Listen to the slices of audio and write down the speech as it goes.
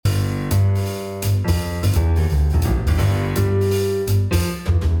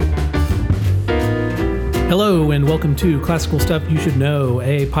Hello and welcome to Classical Stuff You Should Know,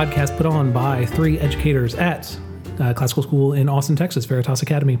 a podcast put on by three educators at Classical School in Austin, Texas, Veritas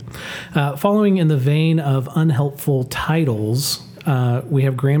Academy. Following in the vein of unhelpful titles, we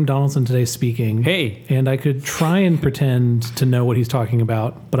have Graham Donaldson today speaking. Hey. And I could try and pretend to know what he's talking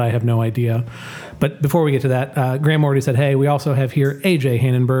about, but I have no idea. But before we get to that, Graham already said, hey, we also have here AJ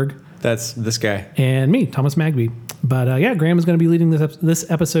Hannenberg. That's this guy. And me, Thomas Magby. But yeah, Graham is going to be leading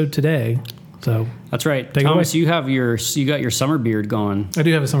this episode today. So that's right, Thomas. You got your summer beard going. I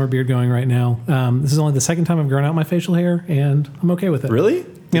do have a summer beard going right now. This is only the second time I've grown out my facial hair, and I'm okay with it. Really?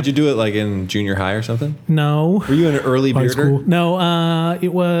 Did you do it like in junior high or something? No. Were you an early High bearder? school. No.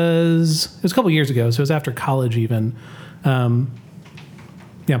 It was a couple years ago, so it was after college even.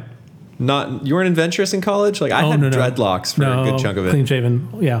 Yeah. Not you weren't adventurous in college? Like I had dreadlocks for a good chunk of it. Clean shaven.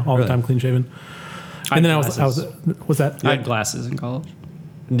 Yeah, all the time clean shaven. And then I was what's that? I had glasses in college.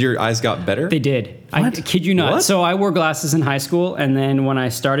 Your eyes got better? They did. I kid you not. What? So I wore glasses in high school, and then when I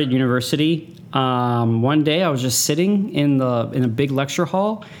started university, one day I was just sitting in a big lecture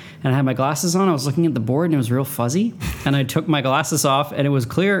hall, and I had my glasses on. I was looking at the board, and it was real fuzzy. And I took my glasses off, and it was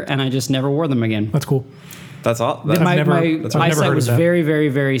clear, and I just never wore them again. That's cool. That's all. My never eyesight heard was of that. very, very,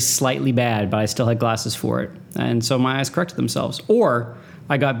 very slightly bad, but I still had glasses for it, and so my eyes corrected themselves. Or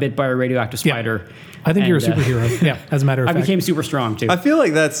I got bit by a radioactive spider. I think you're a superhero. Yeah, as a matter of fact. I became super strong too. I feel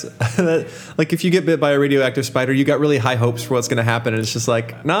like that's like if you get bit by a radioactive spider, you got really high hopes for what's going to happen, and it's just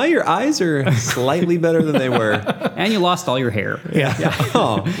like, nah, your eyes are slightly better than they were, and you lost all your hair. Yeah.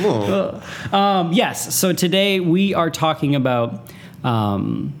 Yes. So today we are talking about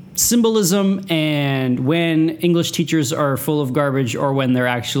symbolism and when English teachers are full of garbage or when they're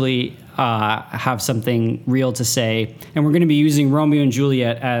actually have something real to say. And we're going to be using Romeo and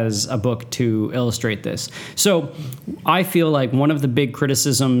Juliet as a book to illustrate this. So I feel like one of the big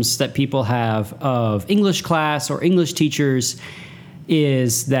criticisms that people have of English class or English teachers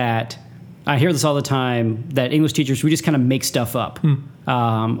is that I hear this all the time, that English teachers, we just kind of make stuff up.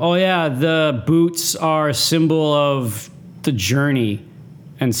 Oh yeah, the boots are a symbol of the journey.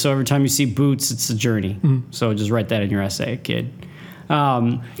 And so every time you see boots, it's a journey. So just write that in your essay, kid.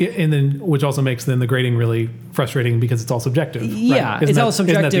 And then, which also makes then the grading really frustrating because it's all subjective. Yeah, right? it's all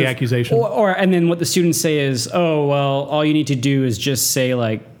subjective. Isn't that the accusation? And then what the students say is, oh, well, all you need to do is just say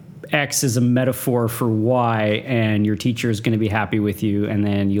like X is a metaphor for Y, and your teacher is going to be happy with you, and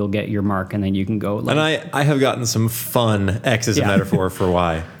then you'll get your mark, and then you can go. Like, and I have gotten some fun X as a metaphor for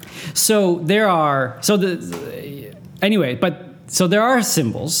Y. So there are so there are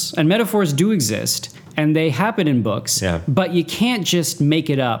symbols and metaphors do exist. And they happen in books, but you can't just make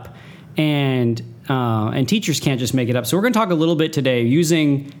it up, and teachers can't just make it up. So we're going to talk a little bit today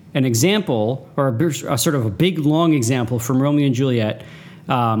using an example, or a sort of a big, long example from Romeo and Juliet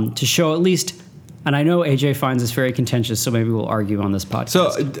to show at least, and I know AJ finds this very contentious, so maybe we'll argue on this podcast.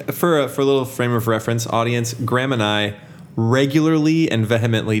 So for a little frame of reference, audience, Graham and I regularly and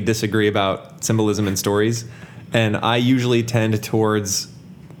vehemently disagree about symbolism in stories, and I usually tend towards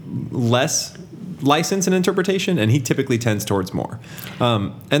less license and interpretation, and he typically tends towards more.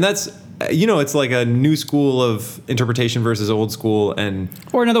 And that's, it's like a new school of interpretation versus old school.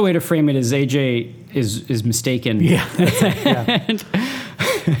 Or another way to frame it is AJ is mistaken. Yeah.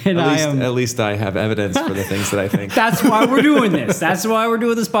 And at least I have evidence for the things that I think. That's why we're doing this. That's why we're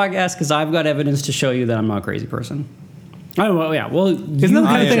doing this podcast, because I've got evidence to show you that I'm not a crazy person. Oh, well, yeah. Well, isn't that the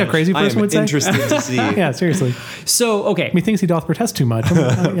kind of thing a crazy person would say? I'm interested to see. Yeah, seriously. So, okay. Methinks he doth protest too much.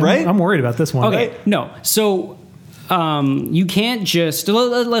 Right? I'm worried about this one. Okay, right? no. So, you can't just...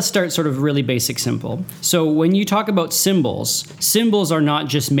 Let's start sort of really basic simple. So, when you talk about symbols are not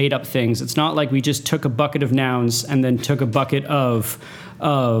just made-up things. It's not like we just took a bucket of nouns and then took a bucket of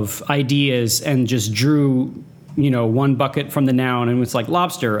ideas and just drew... one bucket from the noun and it's like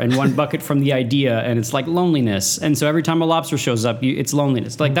lobster, and one bucket from the idea and it's like loneliness. And so every time a lobster shows up, it's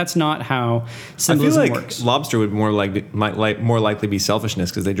loneliness. Like that's not how symbolism works. Lobster would more likely be selfishness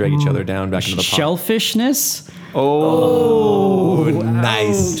because they drag each other down back into the pot. Shellfishness? Oh,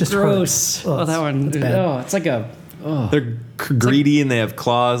 nice. Just gross. hurts. Oh, that one. Oh, it's like a... Oh. They're greedy and they have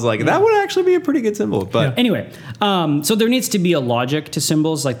claws. Like that would actually be a pretty good symbol. But anyway, so there needs to be a logic to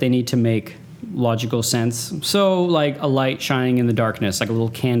symbols. Like they need to make logical sense. So like a light shining in the darkness, like a little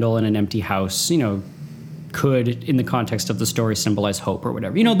candle in an empty house, could, in the context of the story, symbolize hope or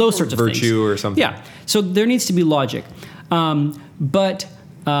whatever. Those sorts of things. Virtue or something. Yeah. So there needs to be logic. But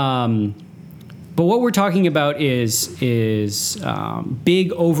what we're talking about is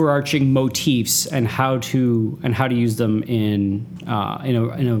big overarching motifs and how to use them in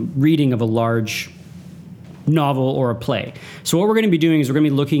a reading of a large novel or a play. So what we're going to be doing is we're going to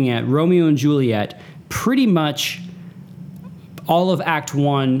be looking at Romeo and Juliet pretty much all of Act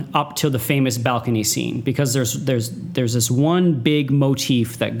 1 up to the famous balcony scene, because there's this one big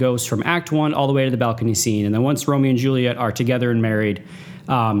motif that goes from Act 1 all the way to the balcony scene, and then once Romeo and Juliet are together and married,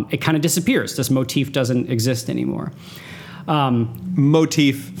 it kind of disappears. This motif doesn't exist anymore.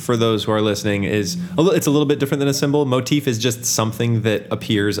 Motif, for those who are listening, it's a little bit different than a symbol. Motif is just something that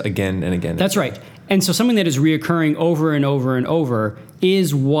appears again and again. That's right. And so something that is reoccurring over and over and over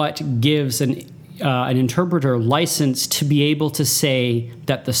is what gives an interpreter license to be able to say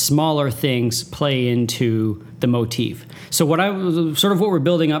that the smaller things play into the motif. So what we're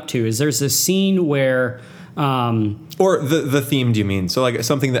building up to is there's this scene where... or the theme, do you mean? So like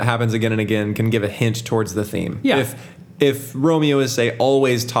something that happens again and again can give a hint towards the theme. Yeah. If Romeo is, say,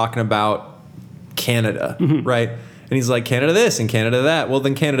 always talking about Canada, right? And he's like, Canada this and Canada that. Well,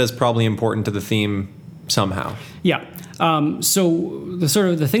 then Canada's probably important to the theme somehow. Yeah. So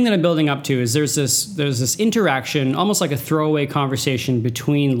the thing that I'm building up to is there's this interaction, almost like a throwaway conversation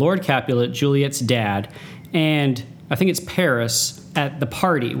between Lord Capulet, Juliet's dad, and I think it's Paris at the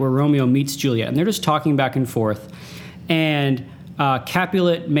party where Romeo meets Juliet, and they're just talking back and forth. And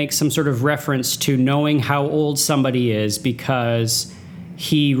Capulet makes some sort of reference to knowing how old somebody is because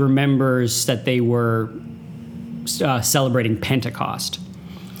he remembers that they were celebrating Pentecost.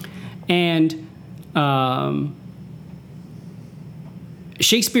 And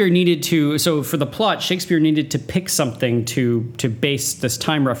Shakespeare needed to, so for the plot, Shakespeare needed to pick something to base this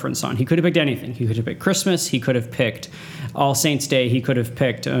time reference on. He could have picked anything. He could have picked Christmas. He could have picked All Saints' Day. He could have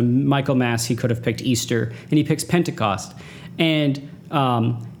picked Michaelmas. He could have picked Easter. And he picks Pentecost. And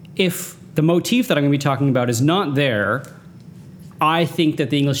if the motif that I'm going to be talking about is not there, I think that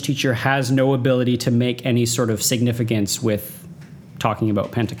the English teacher has no ability to make any sort of significance with talking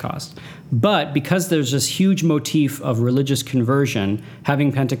about Pentecost. But because there's this huge motif of religious conversion,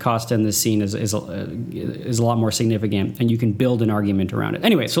 having Pentecost in this scene is a lot more significant, and you can build an argument around it.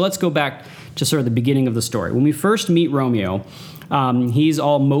 Anyway, so let's go back to sort of the beginning of the story. When we first meet Romeo, he's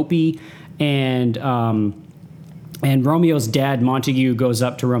all mopey, and Romeo's dad, Montague, goes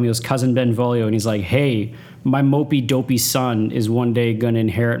up to Romeo's cousin Benvolio, and he's like, hey, my mopey, dopey son is one day going to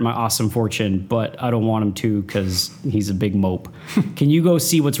inherit my awesome fortune, but I don't want him to because he's a big mope. Can you go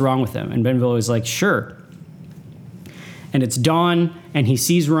see what's wrong with him? And Benvolio's like, sure. And it's dawn, and he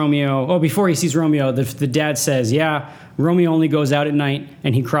sees Romeo. Oh, before he sees Romeo, the dad says, yeah, Romeo only goes out at night,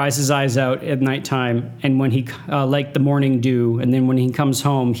 and he cries his eyes out at nighttime, and when he, like the morning dew, and then when he comes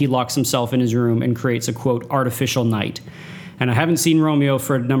home, he locks himself in his room and creates a, quote, artificial night. And I haven't seen Romeo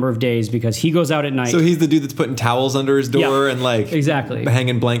for a number of days because he goes out at night. So he's the dude that's putting towels under his door and like exactly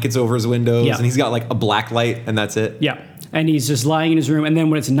hanging blankets over his windows, and he's got like a black light, and that's it. Yeah. And he's just lying in his room, and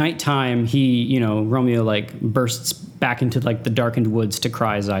then when it's nighttime, Romeo like bursts back into like the darkened woods to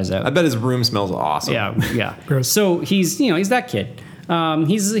cry his eyes out. I bet his room smells awesome. Yeah. So he's that kid.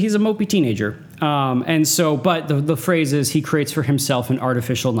 He's a mopey teenager. But the phrase is he creates for himself an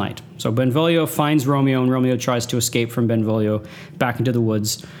artificial night. So Benvolio finds Romeo, and Romeo tries to escape from Benvolio back into the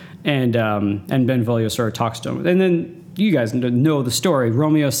woods, and Benvolio sort of talks to him. And then you guys know the story.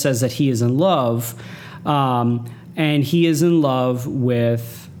 Romeo says that he is in love, and he is in love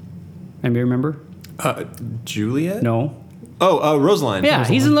with, anybody remember? Juliet? No. Oh, Rosaline. Yeah,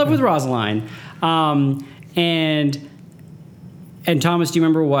 Rosaline. he's in love with Rosaline. And Thomas, do you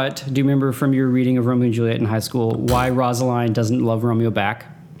remember from your reading of Romeo and Juliet in high school why Rosaline doesn't love Romeo back?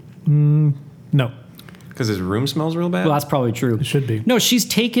 No. Because his room smells real bad? Well, that's probably true. It should be. No, she's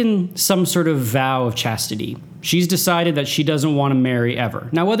taken some sort of vow of chastity. She's decided that she doesn't want to marry ever.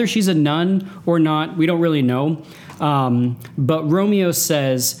 Now, whether she's a nun or not, we don't really know. But Romeo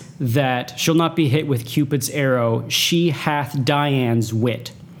says that she'll not be hit with Cupid's arrow. She hath Diana's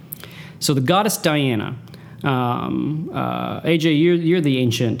wit. So the goddess Diana... AJ, you're the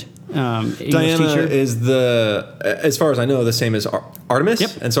ancient English Diana teacher. is as far as I know, the same as Artemis.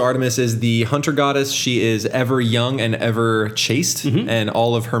 Yep. And so Artemis is the hunter goddess. She is ever young and ever chaste, and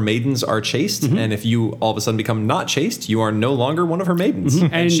all of her maidens are chaste. And if you all of a sudden become not chaste, you are no longer one of her maidens.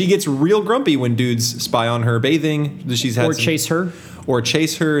 And she gets real grumpy when dudes spy on her bathing. Chase her. Or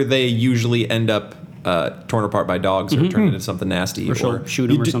chase her. They usually end up torn apart by dogs or turned into something nasty. Or she'll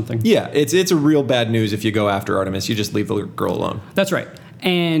shoot him or something. Yeah, it's a real bad news if you go after Artemis. You just leave the girl alone. That's right.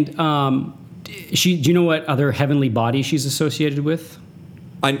 And do you know what other heavenly body she's associated with?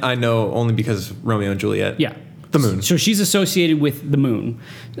 I know only because Romeo and Juliet. Yeah. The moon. So she's associated with the moon.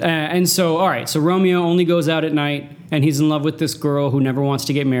 And so, all right, so Romeo only goes out at night, and he's in love with this girl who never wants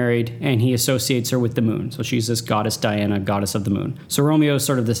to get married, and he associates her with the moon. So she's this goddess Diana, goddess of the moon. So Romeo is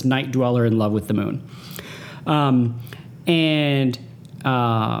sort of this night dweller in love with the moon. And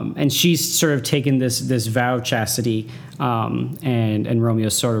and she's sort of taken this vow of chastity, and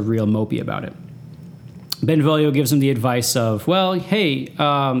Romeo's sort of real mopey about it. Benvolio gives him the advice of, well, hey,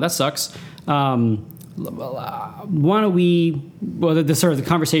 that sucks. Why don't we? Well, the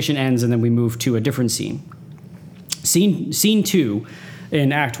conversation ends, and then we move to a different scene. Scene 2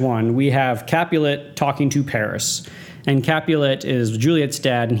 in Act 1, we have Capulet talking to Paris. And Capulet is Juliet's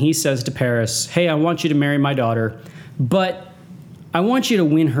dad, and he says to Paris, hey, I want you to marry my daughter, but I want you to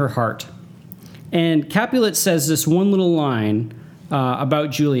win her heart. And Capulet says this one little line about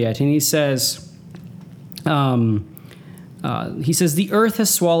Juliet, and he says, the earth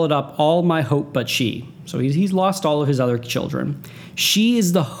has swallowed up all my hope but she. So he's lost all of his other children. She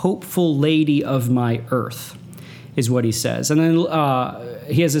is the hopeful lady of my earth, is what he says. And then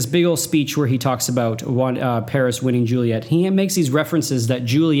he has this big old speech where he talks about Paris winning Juliet. He makes these references that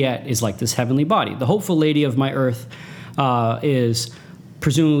Juliet is like this heavenly body. The hopeful lady of my earth is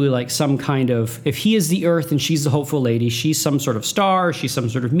presumably like some kind of, if he is the earth and she's the hopeful lady, she's some sort of star, she's some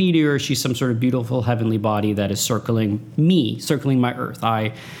sort of meteor, she's some sort of beautiful heavenly body that is circling me, circling my earth.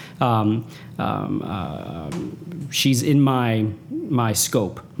 She's in my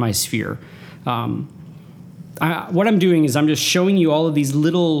scope, my sphere. What I'm doing is I'm just showing you all of these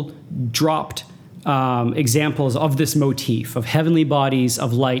little dropped examples of this motif of heavenly bodies,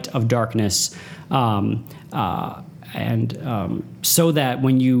 of light, of darkness, so that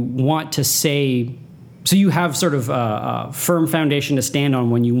when you want to say, so you have sort of a firm foundation to stand on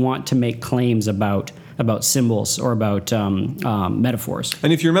when you want to make claims about symbols or about metaphors.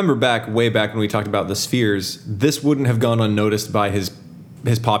 And if you remember way back when we talked about the spheres, this wouldn't have gone unnoticed by his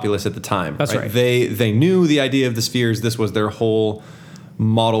populace at the time. That's right. They knew the idea of the spheres. This was their whole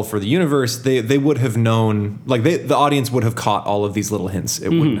model for the universe. They would have known, like the audience would have caught all of these little hints. It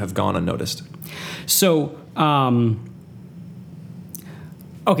wouldn't have gone unnoticed. So,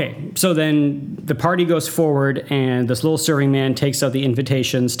 okay, so then the party goes forward, and this little serving man takes out the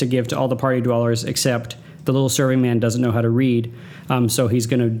invitations to give to all the party dwellers, except the little serving man doesn't know how to read, so he's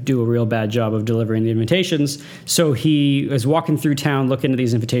going to do a real bad job of delivering the invitations. So he is walking through town looking at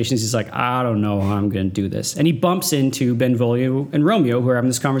these invitations. He's like, I don't know how I'm going to do this. And he bumps into Benvolio and Romeo, who are having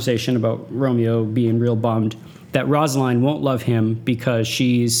this conversation about Romeo being real bummed that Rosaline won't love him because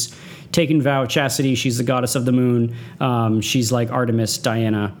she's taken vow of chastity. She's the goddess of the moon. She's like Artemis,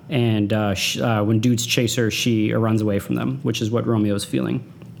 Diana, and when dudes chase her, she runs away from them, which is what Romeo's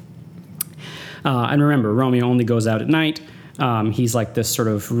feeling. And remember, Romeo only goes out at night. He's like this sort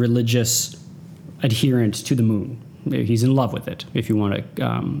of religious adherent to the moon. He's in love with it, if you want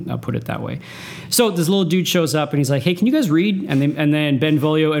to put it that way. So this little dude shows up, and he's like, hey, can you guys read? And then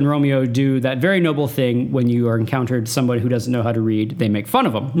Benvolio and Romeo do that very noble thing when you are encountered somebody who doesn't know how to read. They make fun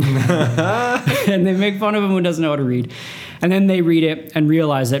of him. And they make fun of him who doesn't know how to read. And then they read it and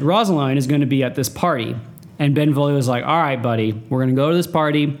realize that Rosaline is going to be at this party. And Benvolio is like, all right, buddy, we're going to go to this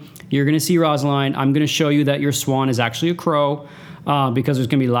party. You're going to see Rosaline. I'm going to show you that your swan is actually a crow, because there's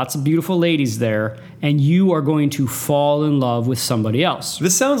going to be lots of beautiful ladies there, and you are going to fall in love with somebody else.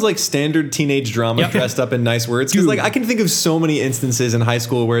 This sounds like standard teenage drama dressed up in nice words. Because I can think of so many instances in high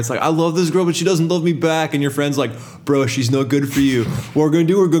school where it's like, I love this girl, but she doesn't love me back. And your friend's like, bro, she's no good for you. What we're going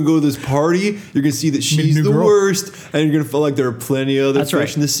to do, we're going to go to this party. You're going to see that she's the worst. And you're going to feel like there are plenty of other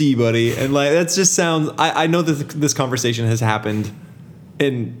fish in the sea, buddy. And like, that just sounds, I know that this conversation has happened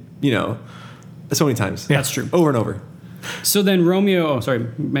in, so many times. Yeah. That's true. Over and over. So then Romeo,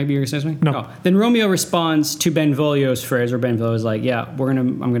 maybe you're going to say something? No. Then Romeo responds to Benvolio's phrase, where Benvolio is like, yeah, I'm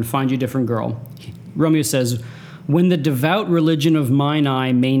going to find you a different girl. Romeo says, when the devout religion of mine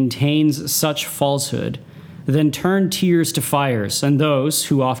eye maintains such falsehood, then turn tears to fires, and those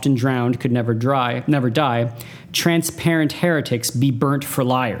who often drowned could never die, transparent heretics be burnt for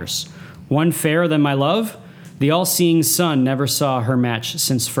liars. One fairer than my love? The all-seeing sun never saw her match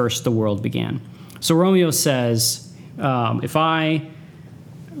since first the world began. So Romeo says, if I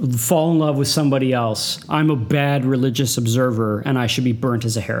fall in love with somebody else, I'm a bad religious observer and I should be burnt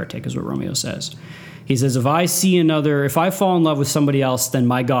as a heretic, is what Romeo says. He says, if I fall in love with somebody else, then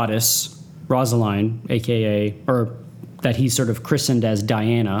my goddess, Rosaline, aka, or that he's sort of christened as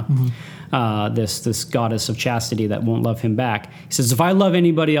Diana, this goddess of chastity that won't love him back. He says, if I love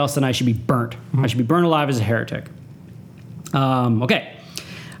anybody else, then I should be burnt. I should be burnt alive as a heretic. Okay.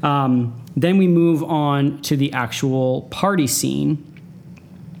 Then we move on to the actual party scene.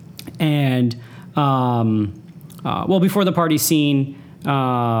 And, before the party scene,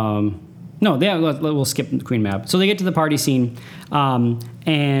 we'll skip Queen Mab. So they get to the party scene,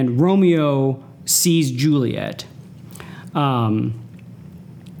 and Romeo sees Juliet.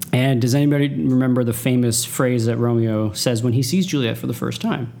 And does anybody remember the famous phrase that Romeo says when he sees Juliet for the first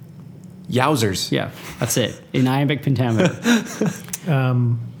time? Yowzers. Yeah, that's it. In iambic pentameter.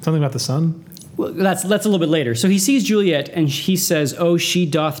 Something about the sun. Well, that's a little bit later. So he sees Juliet, and he says, "Oh, she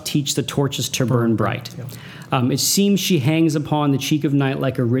doth teach the torches to burn bright. It seems she hangs upon the cheek of night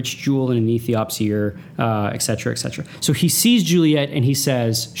like a rich jewel in an Ethiop's ear," et cetera, et cetera. So he sees Juliet, and he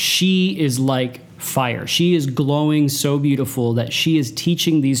says, "She is like fire. She is glowing so beautiful that she is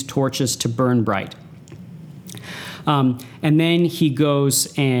teaching these torches to burn bright." And then he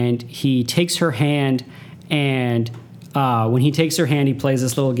goes and he takes her hand, and when he takes her hand, he plays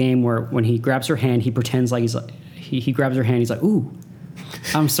this little game where when he grabs her hand, he pretends like he grabs her hand. He's like, "Ooh,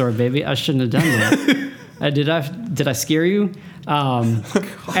 I'm sorry, baby. I shouldn't have done that. Did I scare you?" I'm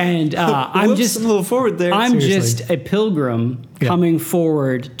just a little forward there. I'm Seriously. just a pilgrim coming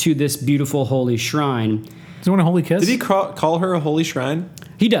forward to this beautiful holy shrine. Does you want a holy kiss? Did he call her a holy shrine?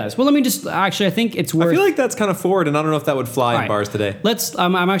 He does. Well, let me just actually. I think it's worth. I feel like that's kind of forward, and I don't know if that would fly All in right. bars today.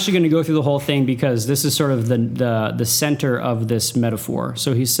 I'm actually going to go through the whole thing because this is sort of the center of this metaphor.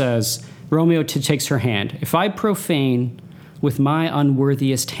 So he says, Romeo takes her hand. "If I profane with my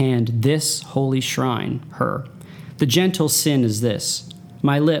unworthiest hand this holy shrine, her, the gentle sin is this.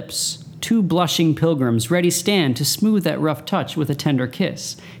 My lips, two blushing pilgrims, ready stand to smooth that rough touch with a tender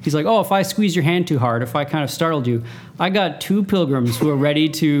kiss." He's like, "Oh, if I squeeze your hand too hard, if I kind of startled you, I got two pilgrims who are ready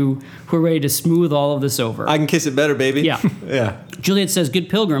to smooth all of this over." I can kiss it better, baby. Yeah. Yeah. Juliet says, "Good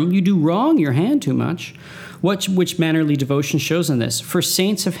pilgrim, you do wrong your hand too much. Which mannerly devotion shows in this? For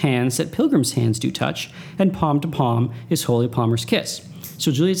saints have hands that pilgrims' hands do touch, and palm to palm is holy palmer's kiss."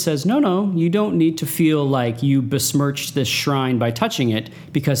 So Juliet says, no, you don't need to feel like you besmirched this shrine by touching it,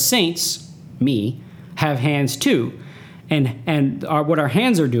 because saints, me, have hands too. And what our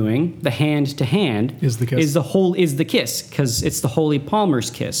hands are doing, the hand to hand, Is the kiss. is the kiss, because it's the holy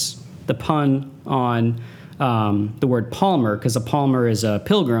palmer's kiss. The pun on the word palmer, because a palmer is a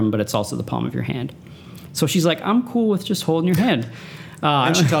pilgrim, but it's also the palm of your hand. So she's like, "I'm cool with just holding your hand."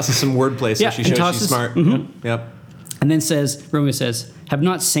 And she tosses some wordplay, so Yeah, she and shows tosses- she's smart. Yep. And then Romeo says, "Have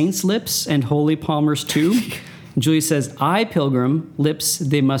not saints lips and holy palmers too?" And Julia says, "I, pilgrim, lips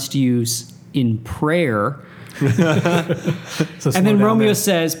they must use in prayer." So slow And then down Romeo there.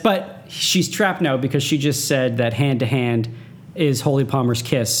 says, but she's trapped now because she just said that hand to hand is holy palmer's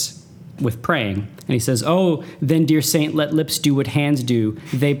kiss with praying. And he says, "Oh, then, dear saint, let lips do what hands do.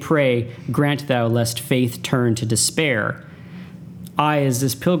 They pray, grant thou lest faith turn to despair. I, as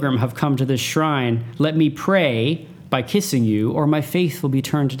this pilgrim, have come to this shrine. Let me pray by kissing you, or my faith will be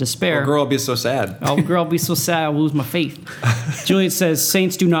turned to despair." Oh, girl, I'll be so sad. "Oh, girl, I'll be so sad, I'll lose my faith." Juliet says,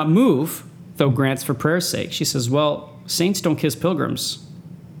 "Saints do not move, though grants for prayer's sake." She says, "Well, saints don't kiss pilgrims.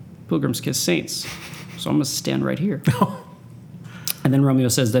 Pilgrims kiss saints. So I'm going to stand right here." And then Romeo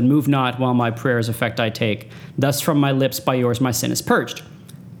says, "Then move not while my prayer's effect I take. Thus from my lips by yours my sin is purged."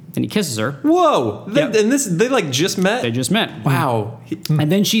 Then he kisses her. Whoa! Yep. And they like just met? They just met. Wow.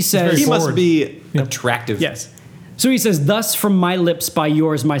 And then she says, He must forward. be attractive. Yes. So he says, "Thus from my lips by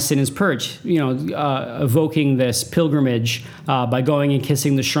yours my sin is purged," evoking this pilgrimage by going and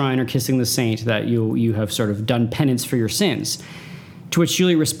kissing the shrine or kissing the saint, that you have sort of done penance for your sins. To which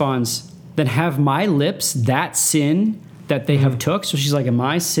Julie responds, "Then have my lips that sin that they have took?" So she's like, "Am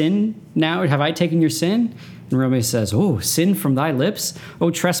I sin now? Have I taken your sin?" And Romeo says, "Oh, sin from thy lips?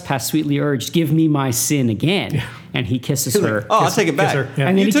 Oh, trespass sweetly urged, give me my sin again." And he kisses her. Oh, I'll take it back. her, yeah.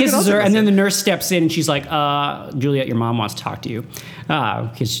 And then You he took it, I'll kisses take her, my and then sin. the nurse steps in, and she's like, "Juliet, your mom wants to talk to you."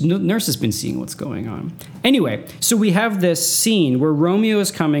 Because the nurse has been seeing what's going on. Anyway, so we have this scene where Romeo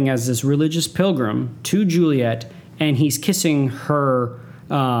is coming as this religious pilgrim to Juliet, and he's kissing her,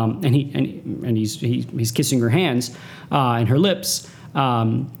 and he's kissing her hands and her lips.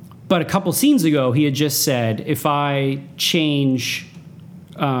 But a couple scenes ago, he had just said, "If I change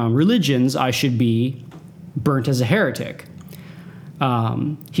religions, I should be burnt as a heretic."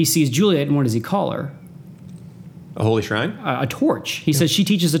 He sees Juliet, and what does he call her? A holy shrine? A torch. He says she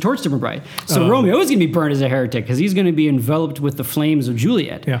teaches the torch to burn bright. So Romeo is going to be burned as a heretic because he's going to be enveloped with the flames of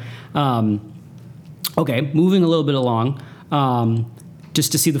Juliet. Yeah. Okay, moving a little bit along,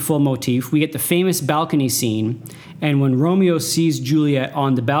 just to see the full motif, we get the famous balcony scene, and when Romeo sees Juliet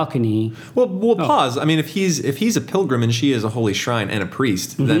on the balcony, Well, pause. I mean, if he's a pilgrim and she is a holy shrine and a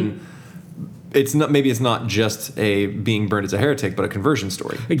priest, then it's not just a being burned as a heretic, but a conversion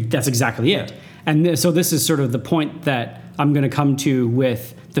story. that's exactly it. And so this is sort of the point that I'm going to come to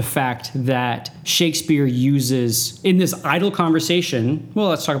with the fact that Shakespeare uses in this idle conversation. Well,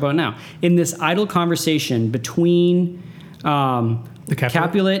 let's talk about it now. In this idle conversation between The Capulet?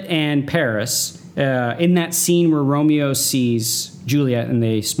 Capulet and Paris, in that scene where Romeo sees Juliet and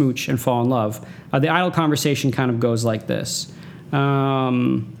they smooch and fall in love. The idle conversation kind of goes like this.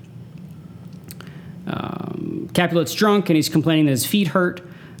 Capulet's drunk and he's complaining that his feet hurt.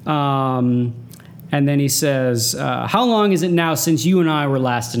 And then he says, how long is it now since you and I were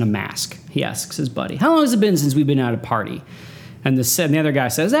last in a mask? He asks his buddy. How long has it been since we've been at a party? And the other guy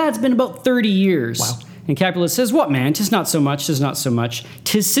says, it's been about 30 years. Wow. And Capulet says, what, man? 'Tis not so much, 'tis not so much.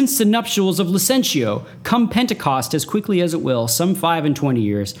 'Tis since the nuptials of Lucentio. Come Pentecost as quickly as it will, some 5 and 20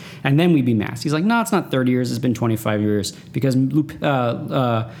 years, and then we be masked. He's like, no, it's not 30 years, it's been 25 years, because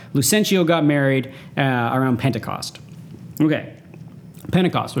Lucentio got married around Pentecost. Okay,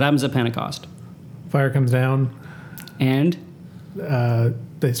 Pentecost. What happens at Pentecost? Fire comes down. And?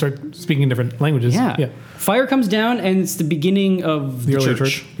 They start speaking different languages. Yeah. Fire comes down, and it's the beginning of the early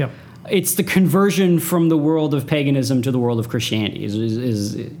church. Yeah. It's the conversion from the world of paganism to the world of Christianity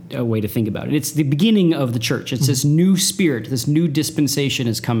is a way to think about it. It's the beginning of the church. It's this new spirit, this new dispensation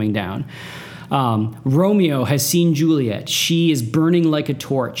is coming down. Romeo has seen Juliet. She is burning like a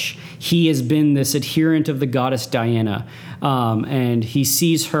torch. He has been this adherent of the goddess Diana. And he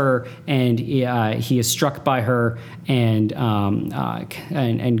sees her and he is struck by her and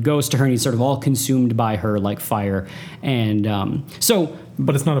goes to her and he's sort of all consumed by her like fire. And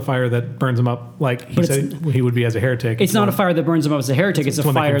But it's not a fire that burns him up like he said he would be as a heretic. It's not a fire that burns him up as a heretic. It's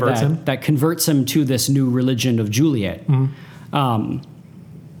a fire that converts him to this new religion of Juliet. Mm-hmm.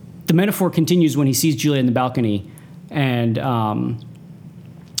 The metaphor continues when he sees Juliet in the balcony. And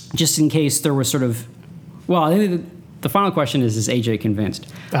just in case there was sort of... Well, I think the final question is AJ convinced?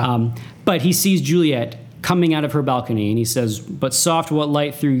 But he sees Juliet coming out of her balcony, and he says, but soft what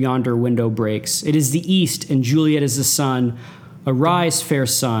light through yonder window breaks. It is the east, and Juliet is the sun. Arise, fair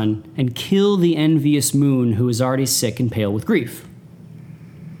sun, and kill the envious moon who is already sick and pale with grief.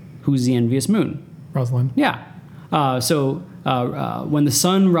 Who's the envious moon? Rosalind. Yeah. When the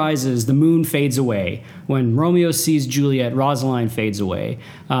sun rises, the moon fades away. When Romeo sees Juliet, Rosaline fades away.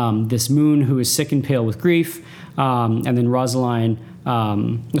 This moon who is sick and pale with grief, and then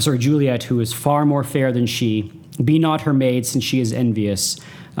Juliet, who is far more fair than she. Be not her maid, since she is envious.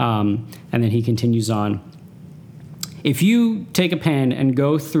 And then he continues on. If you take a pen and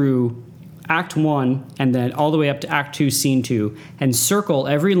go through Act 1 and then all the way up to Act 2, Scene 2, and circle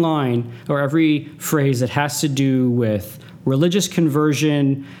every line or every phrase that has to do with religious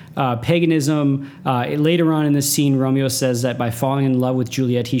conversion, paganism. Later on in this scene, Romeo says that by falling in love with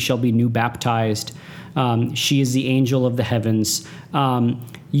Juliet, he shall be new baptized. She is the angel of the heavens.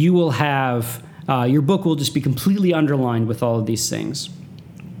 You will have, your book will just be completely underlined with all of these things.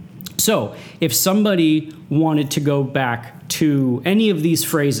 So if somebody wanted to go back to any of these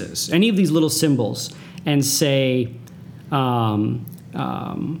phrases, any of these little symbols, and say, when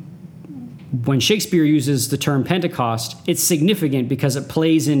Shakespeare uses the term Pentecost, it's significant because it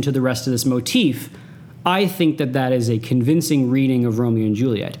plays into the rest of this motif. I think that is a convincing reading of Romeo and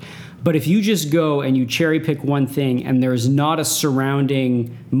Juliet. But if you just go and you cherry pick one thing and there's not a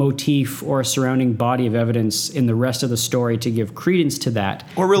surrounding motif or a surrounding body of evidence in the rest of the story to give credence to that.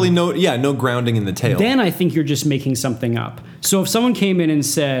 Or really no grounding in the tale. Then I think you're just making something up. So if someone came in and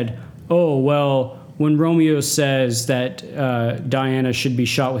said, oh, well, when Romeo says that Diana should be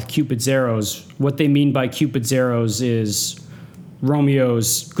shot with Cupid's arrows, what they mean by Cupid's arrows is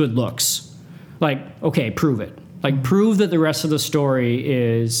Romeo's good looks. Like, okay, prove it. Like, prove that the rest of the story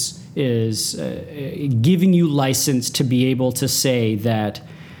is giving you license to be able to say that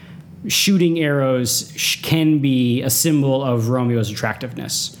shooting arrows can be a symbol of Romeo's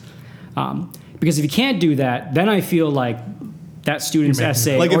attractiveness. Because if you can't do that, then I feel like that student's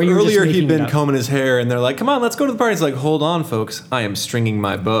essay... Like if earlier he'd been combing his hair and they're like, come on, let's go to the party. It's like, hold on, folks, I am stringing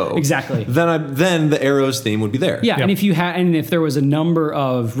my bow. Exactly. Then the arrows theme would be there. Yeah, yep. And if there was a number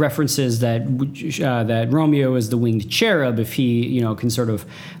of references that Romeo is the winged cherub, if he can sort of,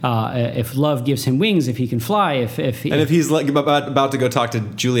 if love gives him wings, if he can fly, if he's like about to go talk to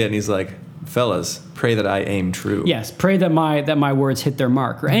Juliet and he's like, fellas, pray that I aim true. Yes, pray that my words hit their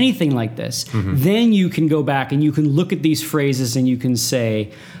mark, or anything like this. Mm-hmm. Then you can go back and you can look at these phrases and you can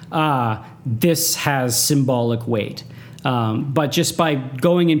say, this has symbolic weight. But just by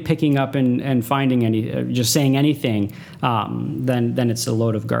going and picking up and finding just saying anything, then it's a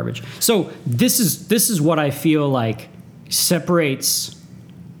load of garbage. So this is what I feel like separates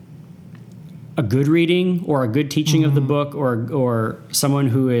a good reading or a good teaching of the book or someone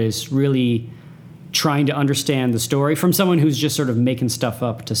who is really trying to understand the story from someone who's just sort of making stuff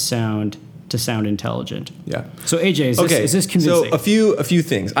up to sound to sound intelligent. Yeah. So AJ, is this convincing? So a few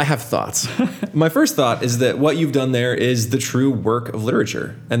things. I have thoughts. My first thought is that what you've done there is the true work of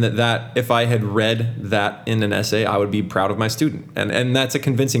literature, and that if I had read that in an essay, I would be proud of my student, and that's a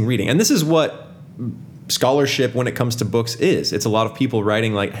convincing reading. And this is what scholarship when it comes to books is. It's a lot of people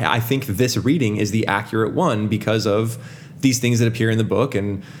writing like, hey, I think this reading is the accurate one because of these things that appear in the book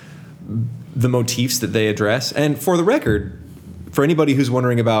and the motifs that they address. And for the record, for anybody who's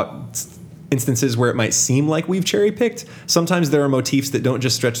wondering about instances where it might seem like we've cherry-picked, sometimes there are motifs that don't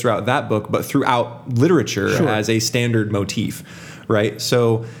just stretch throughout that book, but throughout literature as a standard motif, right?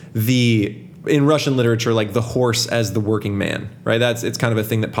 So in Russian literature, like the horse as the working man, right? It's kind of a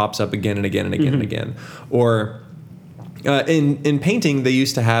thing that pops up again and again and again and again. Or in painting, they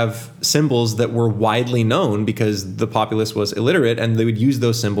used to have symbols that were widely known because the populace was illiterate, and they would use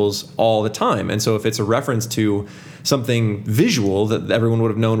those symbols all the time. And so if it's a reference to something visual that everyone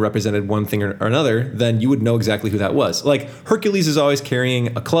would have known represented one thing or another, then you would know exactly who that was. Like Hercules is always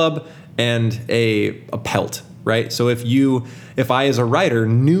carrying a club and a pelt, right? So if I as a writer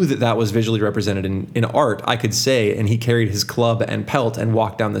knew that was visually represented in art, I could say, and he carried his club and pelt and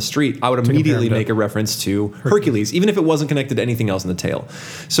walked down the street, I would immediately make a reference to Hercules, even if it wasn't connected to anything else in the tale.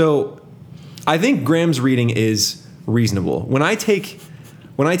 So I think Graham's reading is reasonable. When I take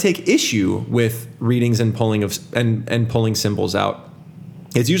issue with readings and pulling symbols out,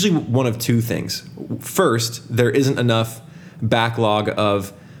 it's usually one of two things. First, there isn't enough backlog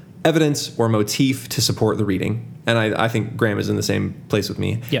of evidence or motif to support the reading. And I think Graham is in the same place with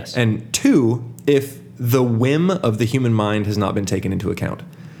me. Yes. And two, if the whim of the human mind has not been taken into account,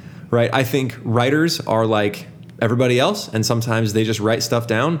 right? I think writers are like everybody else, and sometimes they just write stuff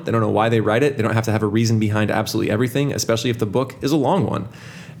down. They don't know why they write it. They don't have to have a reason behind absolutely everything, especially if the book is a long one.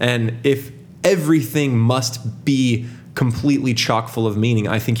 And if everything must be completely chock full of meaning,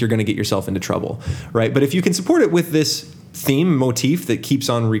 I think you're going to get yourself into trouble, right? But if you can support it with this theme motif that keeps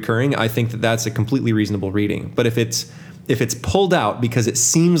on recurring, I think that's a completely reasonable reading. But if it's pulled out because it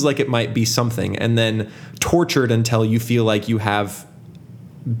seems like it might be something and then tortured until you feel like you have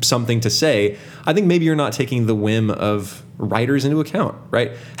something to say, I think maybe you're not taking the whim of writers into account,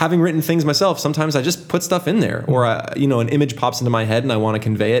 right? Having written things myself, sometimes I just put stuff in there, or an image pops into my head and I want to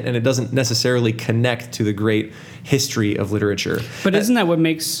convey it, and it doesn't necessarily connect to the great history of literature. But isn't that what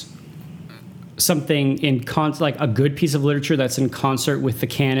makes something like a good piece of literature that's in concert with the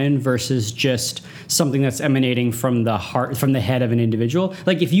canon versus just something that's emanating from the heart, from the head of an individual?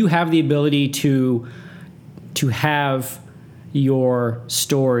 Like if you have the ability to have your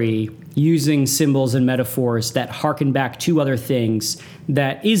story using symbols and metaphors that harken back to other things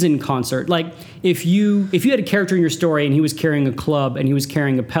that is in concert. Like if you had a character in your story and he was carrying a club and he was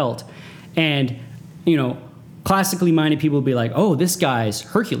carrying a pelt, and classically minded people would be like, oh, this guy's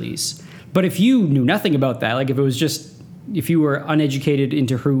Hercules. But if you knew nothing about that, like if you were uneducated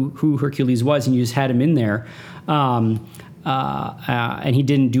into who Hercules was and you just had him in there, and he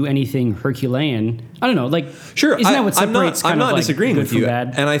didn't do anything Herculean, I don't know. Like, sure, isn't that what separates? I'm not disagreeing with you,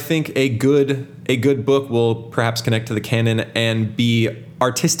 bad? And I think a good book will perhaps connect to the canon and be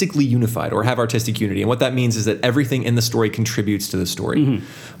artistically unified or have artistic unity. And what that means is that everything in the story contributes to the story.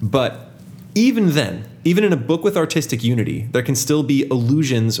 Mm-hmm. But even then, even in a book with artistic unity, there can still be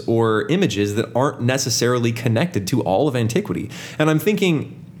allusions or images that aren't necessarily connected to all of antiquity. And I'm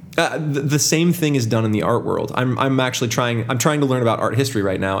thinking the same thing is done in the art world. I'm trying to learn about art history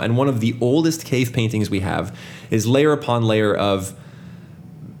right now, and one of the oldest cave paintings we have is layer upon layer of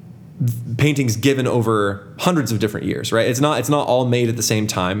paintings given over hundreds of different years, right? It's not all made at the same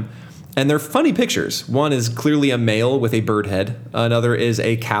time. And they're funny pictures. One is clearly a male with a bird head. Another is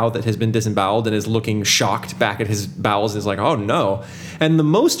a cow that has been disemboweled and is looking shocked back at his bowels and is like, oh no. And the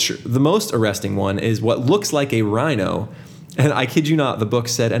most arresting one is what looks like a rhino. And I kid you not, the book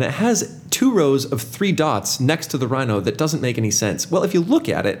said, and it has 2 rows of 3 dots next to the rhino that doesn't make any sense. Well, if you look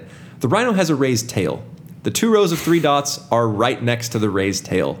at it, the rhino has a raised tail. The 2 rows of 3 dots are right next to the raised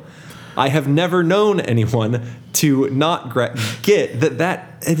tail. I have never known anyone to not get that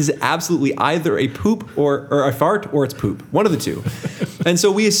it is absolutely either a poop or a fart or it's poop. One of the two. And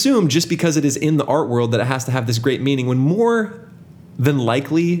so we assume just because it is in the art world that it has to have this great meaning, when more than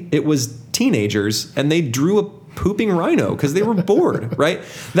likely it was teenagers and they drew a pooping rhino because they were bored, right?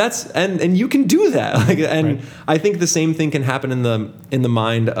 And you can do that. Right. I think the same thing can happen in the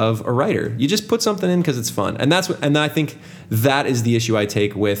mind of a writer. You just put something in because it's fun. And I think that is the issue I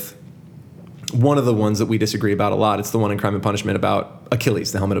take with one of the ones that we disagree about a lot. It's the one in Crime and Punishment about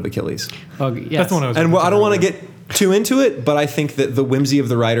Achilles, the helmet of Achilles. Oh, yes. That's the one I was. And I don't want to get too into it, but I think that the whimsy of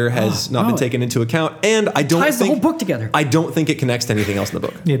the writer has not been taken into account, and I don't Ties think the whole book together. I don't think it connects to anything else in the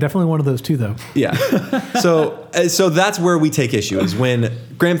book. Yeah, definitely one of those two, though. Yeah. So that's where we take issue, is when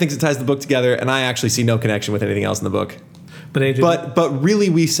Graham thinks it ties the book together, and I actually see no connection with anything else in the book. But AJ, But really,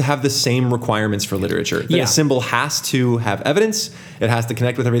 we have the same requirements for literature. That Yeah. a symbol has to have evidence. It has to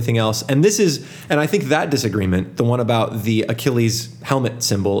connect with everything else. And I think that disagreement, the one about the Achilles helmet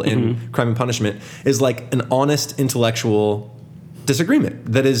symbol in Crime and Punishment, is like an honest intellectual disagreement.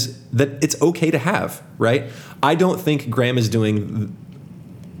 That it's okay to have, right? I don't think Graham is doing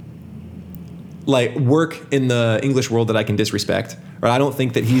like work in the English world that I can disrespect. Right? I don't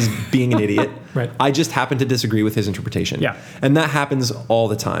think that he's being an idiot. Right. I just happen to disagree with his interpretation. Yeah. And that happens all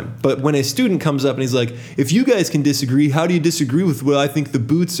the time. But when a student comes up and he's like, if you guys can disagree, how do you disagree with, well, I think the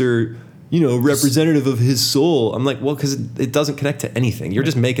boots are, representative of his soul? I'm like, well, because it doesn't connect to anything. You're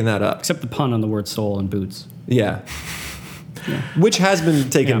just making that up. Except the pun on the word soul and boots. Yeah. Which has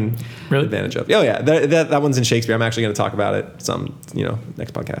been taken Really? advantage of. Oh, yeah. That one's in Shakespeare. I'm actually going to talk about it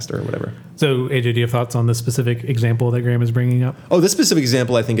next podcast or whatever. so AJ, do you have thoughts on this specific example that Graham is bringing up? Oh, this specific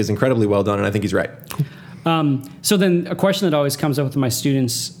example I think is incredibly well done, and I think he's right. So then a question that always comes up with my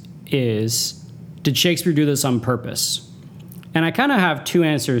students is, did Shakespeare do this on purpose? And I kind of have two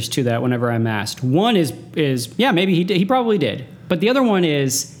answers to that whenever I'm asked. One is yeah, maybe he did. He probably did. But the other one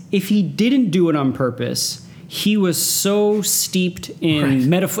is, if he didn't do it on purpose, he was so steeped in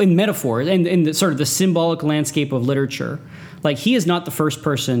metaphors and in the sort of the symbolic landscape of literature. Like, he is not the first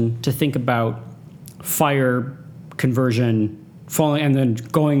person to think about fire conversion, falling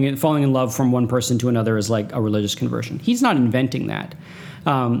in love from one person to another as like a religious conversion. He's not inventing that.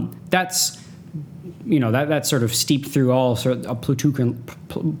 That's sort of steeped through all sort of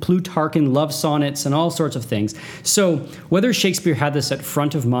Plutarchan love sonnets and all sorts of things. So whether Shakespeare had this at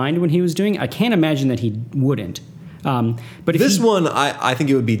front of mind when he was doing it, I can't imagine that he wouldn't. But if This one, I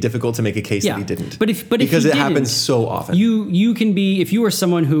think it would be difficult to make a case that he didn't. But if because he it didn't, happens so often. You can be, if you are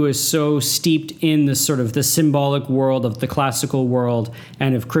someone who is so steeped in the sort of the symbolic world of the classical world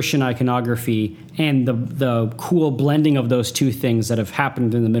and of Christian iconography and the cool blending of those two things that have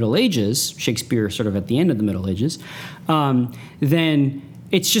happened in the Middle Ages, Shakespeare sort of at the end of the Middle Ages, then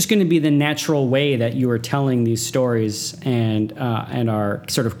it's just going to be the natural way that you are telling these stories and are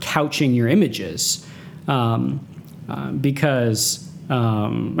sort of couching your images. Because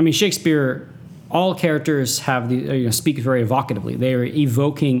Shakespeare, all characters have speak very evocatively. They are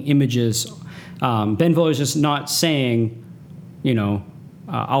evoking images. Benvolio is just not saying, I'm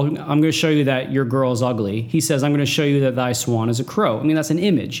going to show you that your girl is ugly. He says, I'm going to show you that thy swan is a crow. I mean, that's an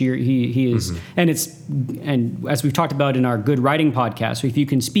image. He is, and as we've talked about in our good writing podcast, if you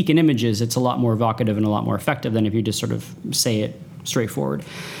can speak in images, it's a lot more evocative and a lot more effective than if you just sort of say it straightforward.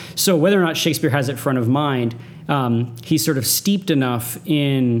 So whether or not Shakespeare has it front of mind, he's sort of steeped enough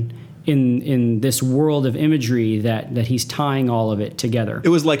in this world of imagery that he's tying all of it together. It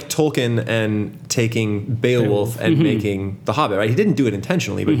was like Tolkien and taking Beowulf and making The Hobbit, right? He didn't do it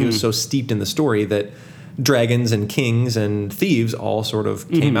intentionally, but he was so steeped in the story that dragons and kings and thieves all sort of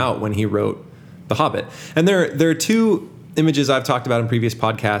came out when he wrote The Hobbit. And there are two images I've talked about in previous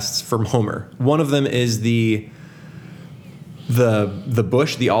podcasts from Homer. One of them is the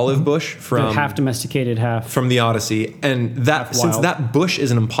bush, the olive bush from half domesticated, half from the Odyssey, and that half since wild. that bush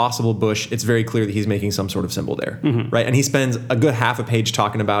is an impossible bush, it's very clear that he's making some sort of symbol there, right? And he spends a good half a page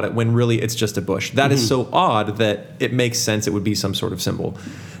talking about it when really it's just a bush. That is so odd that it makes sense it would be some sort of symbol.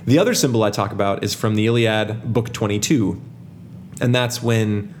 The other symbol I talk about is from the Iliad, book 22, and that's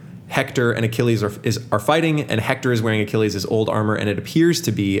when Hector and Achilles are fighting, and Hector is wearing Achilles' old armor, and it appears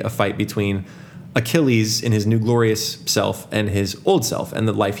to be a fight between Achilles in his new glorious self and his old self and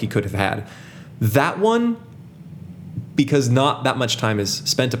the life he could have had. That one, because not that much time is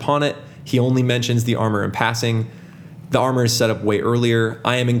spent upon it, he only mentions the armor in passing. The armor is set up way earlier.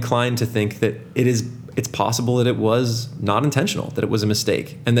 I am inclined to think that it's possible that it was not intentional, that it was a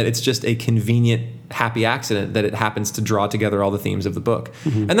mistake, and that it's just a convenient, happy accident that it happens to draw together all the themes of the book.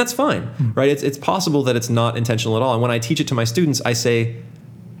 And that's fine, right? It's possible that it's not intentional at all. And when I teach it to my students, I say,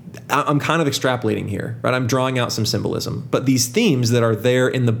 I'm kind of extrapolating here, right? I'm drawing out some symbolism. But these themes that are there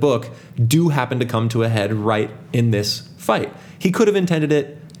in the book do happen to come to a head right in this fight. He could have intended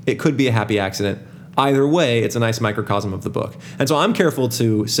it. It could be a happy accident. Either way, it's a nice microcosm of the book. And so I'm careful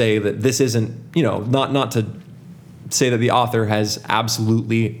to say that this isn't, not to say that the author has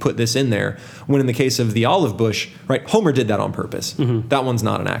absolutely put this in there, when in the case of the olive bush, right, Homer did that on purpose. That one's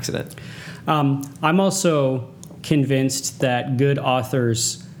not an accident. I'm also convinced that good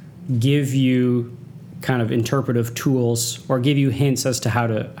authors give you kind of interpretive tools or give you hints as to how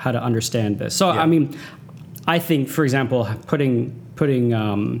to understand this. So, Yeah. I think, for example, putting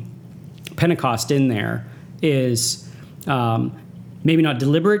Pentecost in there is maybe not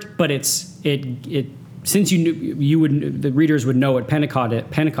deliberate, but it since the readers would know what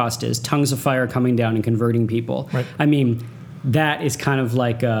Pentecost is, tongues of fire coming down and converting people. Right. I mean, that is kind of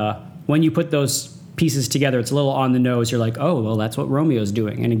like when you put those pieces together, it's a little on the nose. You're like, oh, well, that's what Romeo's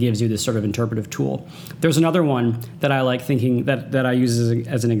doing, and it gives you this sort of interpretive tool. There's another one that I like thinking that I use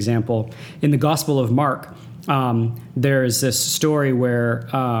as an example in the Gospel of Mark. There's this story where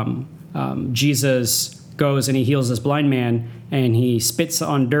Jesus goes and he heals this blind man, and he spits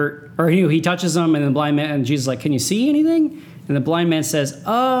on dirt, or he touches him, and the blind man, and Jesus is like, can you see anything? And the blind man says,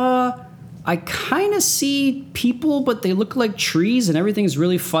 I kind of see people, but they look like trees, and everything's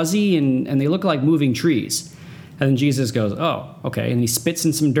really fuzzy, and they look like moving trees. And then Jesus goes, oh, okay. And he spits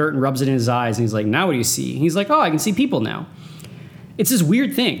in some dirt and rubs it in his eyes, and he's like, now what do you see? And he's like, oh, I can see people now. It's this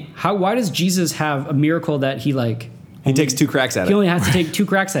weird thing. Why does Jesus have a miracle that he takes 2 cracks at it? He only has to take 2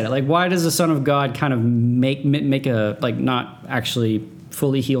 cracks at it. Like, why does the Son of God kind of make not actually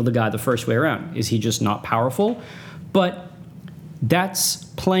fully heal the guy the first way around? Is he just not powerful? But that's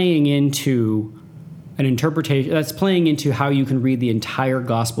playing into an interpretation. That's playing into how you can read the entire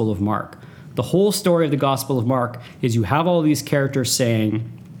Gospel of Mark. The whole story of the Gospel of Mark is you have all these characters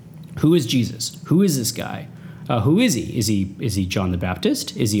saying, who is Jesus? Who is this guy? Who is he? Is he John the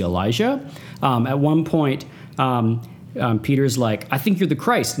Baptist? Is he Elijah? At one point, Peter's like, I think you're the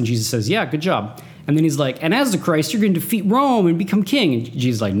Christ. And Jesus says, yeah, good job. And then he's like, and as the Christ, you're going to defeat Rome and become king. And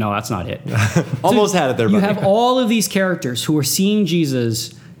Jesus is like, no, that's not it. Almost had it there, buddy. You have all of these characters who are seeing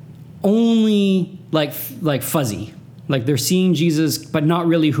Jesus only like fuzzy. Like they're seeing Jesus, but not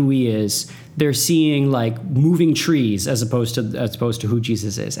really who he is. They're seeing like moving trees as opposed to who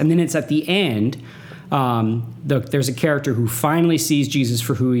Jesus is. And then it's at the end, there's a character who finally sees Jesus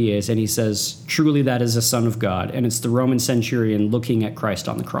for who he is, and he says, truly that is a Son of God. And it's the Roman centurion looking at Christ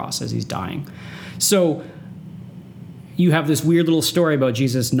on the cross as he's dying. So you have this weird little story about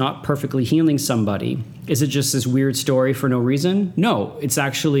Jesus not perfectly healing somebody. Is it just this weird story for no reason? No, it's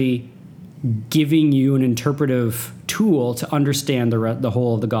actually giving you an interpretive tool to understand the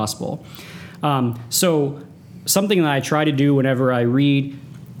whole of the gospel. So something that I try to do whenever I read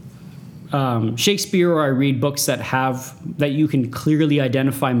Shakespeare or I read books that you can clearly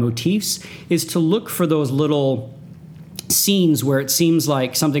identify motifs is to look for those little scenes where it seems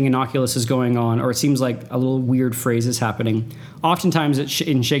like something innocuous is going on, or it seems like a little weird phrase is happening. Oftentimes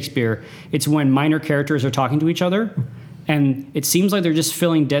in Shakespeare, it's when minor characters are talking to each other, and it seems like they're just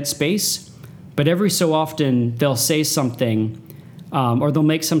filling dead space, but every so often they'll say something, or they'll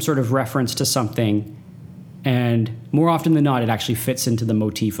make some sort of reference to something, and more often than not, it actually fits into the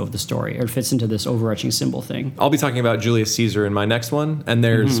motif of the story, or it fits into this overarching symbol thing. I'll be talking about Julius Caesar in my next one, and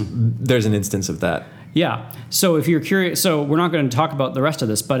there's an instance of that. Yeah. So if you're curious, so we're not going to talk about the rest of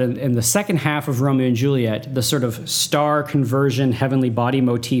this, but in the second half of Romeo and Juliet, the sort of star conversion heavenly body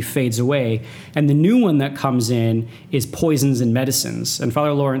motif fades away, and the new one that comes in is poisons and medicines. And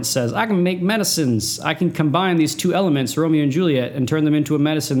Father Lawrence says, I can make medicines. I can combine these 2 elements, Romeo and Juliet, and turn them into a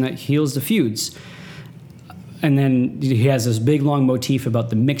medicine that heals the feuds. And then he has this big long motif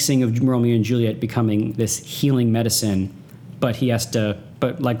about the mixing of Romeo and Juliet becoming this healing medicine,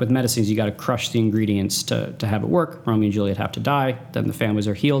 but like with medicines, you got to crush the ingredients to have it work. Romeo and Juliet have to die, then the families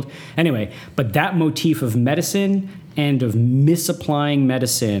are healed. Anyway, but that motif of medicine and of misapplying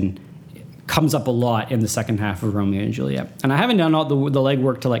medicine comes up a lot in the second half of Romeo and Juliet. And I haven't done all the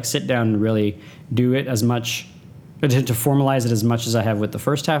legwork to like sit down and really do it as much, to formalize it as much as I have with the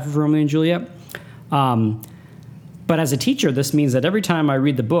first half of Romeo and Juliet. But as a teacher, this means that every time I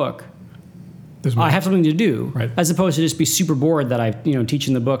read the book, I have something to do, right, as opposed to just be super bored that I,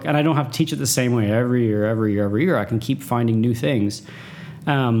 teaching the book, and I don't have to teach it the same way every year. I can keep finding new things.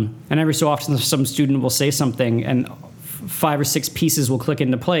 And every so often, some student will say something, and 5 or 6 pieces will click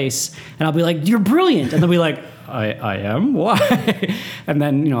into place, and I'll be like, "You're brilliant," and they'll be like, "I am? Why?" And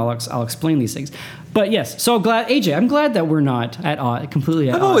then I'll explain these things. But yes, so glad, AJ. I'm glad that we're not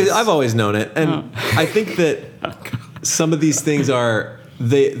completely at odds. I've always known it, and I think that some of these things are.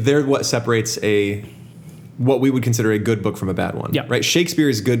 They're what separates what we would consider a good book from a bad one. Yeah. Right? Shakespeare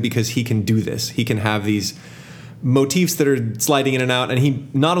is good because he can do this. He can have these motifs that are sliding in and out, and he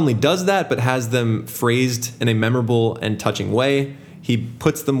not only does that, but has them phrased in a memorable and touching way. He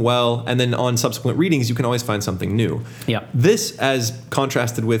puts them well, and then on subsequent readings, you can always find something new. Yeah. This, as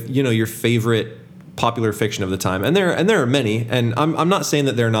contrasted with your favorite popular fiction of the time, and there are many, and I'm not saying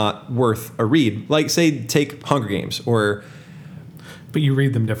that they're not worth a read. Like, say, take Hunger Games or But you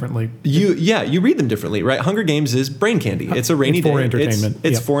read them differently. You read them differently, right? Hunger Games is brain candy. It's a rainy It's for day. entertainment.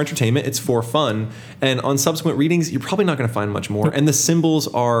 It's Yep. for entertainment. It's for fun. And on subsequent readings, you're probably not going to find much more. And the symbols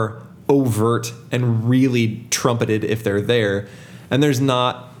are overt and really trumpeted if they're there. And there's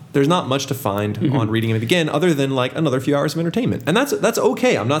not much to find on reading it again, other than like another few hours of entertainment. And that's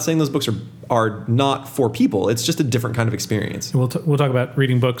okay. I'm not saying those books are not for people. It's just a different kind of experience. We'll talk about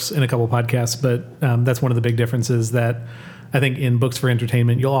reading books in a couple podcasts, but that's one of the big differences that I think in books for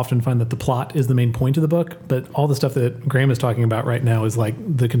entertainment, you'll often find that the plot is the main point of the book, but all the stuff that Graham is talking about right now is like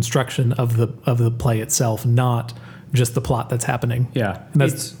the construction of the play itself, not just the plot that's happening. Yeah, And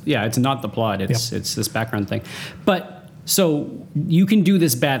it's not the plot. It's this background thing. But so you can do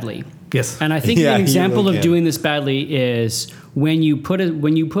this badly. Yes. And I think Yeah, an you example really of can. doing this badly is when you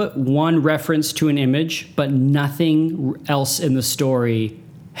put one reference to an image, but nothing else in the story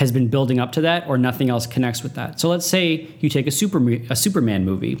has been building up to that, or nothing else connects with that. So let's say you take a Superman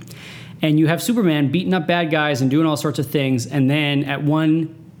movie, and you have Superman beating up bad guys and doing all sorts of things, and then at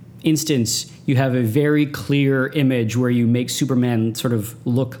one instance you have a very clear image where you make Superman sort of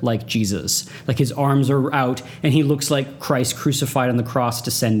look like Jesus, like his arms are out and he looks like Christ crucified on the cross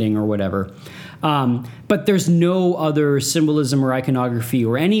descending or whatever. But there's no other symbolism or iconography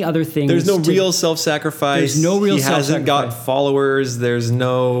or any other thing. There's no real self-sacrifice. There's no real He hasn't got self-sacrifice. followers. There's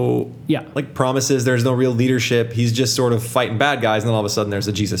no promises. There's no real leadership. He's just sort of fighting bad guys, and then all of a sudden there's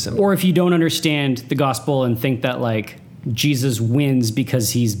a Jesus symbol. Or if you don't understand the gospel and think that like Jesus wins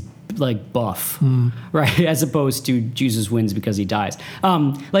because he's like buff, right? As opposed to Jesus wins because he dies.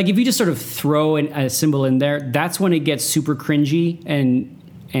 Like if you just sort of throw a symbol in there, that's when it gets super cringy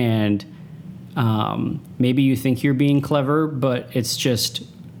and maybe you think you're being clever, but it's just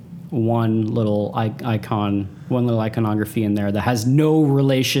one little icon, one little iconography in there that has no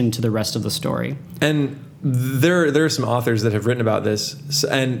relation to the rest of the story. And there are some authors that have written about this,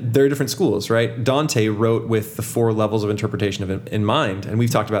 and there are different schools, right? Dante wrote with the 4 levels of interpretation in mind, and we've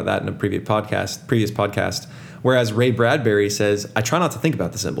talked about that in a previous podcast. Whereas Ray Bradbury says, I try not to think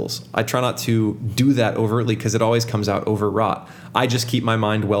about the symbols. I try not to do that overtly because it always comes out overwrought. I just keep my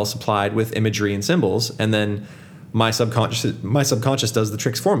mind well supplied with imagery and symbols, and then my subconscious does the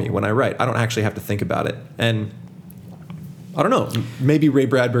tricks for me when I write. I don't actually have to think about it. And I don't know, maybe Ray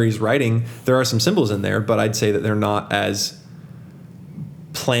Bradbury's writing, there are some symbols in there, but I'd say that they're not as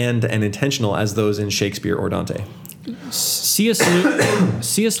planned and intentional as those in Shakespeare or Dante.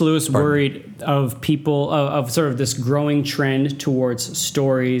 C.S. Lewis worried of people, of sort of this growing trend towards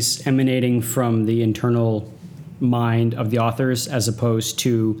stories emanating from the internal mind of the authors as opposed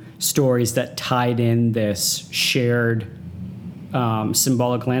to stories that tied in this shared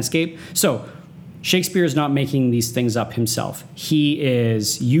symbolic landscape. So Shakespeare is not making these things up himself. He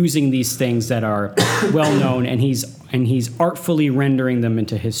is using these things that are well known, and he's artfully rendering them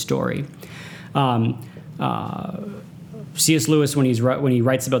into his story. C.S. Lewis, when he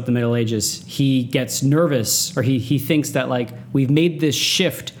writes about the Middle Ages, he gets nervous, or he thinks that like we've made this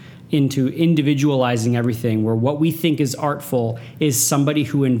shift into individualizing everything, where what we think is artful is somebody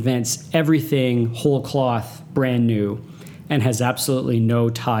who invents everything whole cloth, brand new, and has absolutely no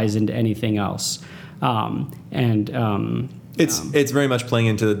ties into anything else. It's very much playing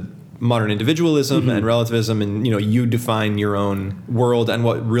into modern individualism and relativism, and you define your own world, and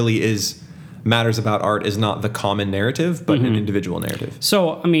what really matters about art is not the common narrative, but an individual narrative.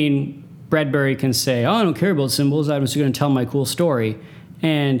 So, I mean, Bradbury can say, "Oh, I don't care about symbols. I'm just going to tell my cool story,"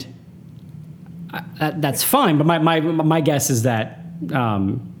 and that's fine. But my guess is that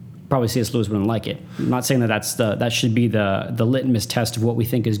probably C.S. Lewis wouldn't like it. I'm not saying that should be the litmus test of what we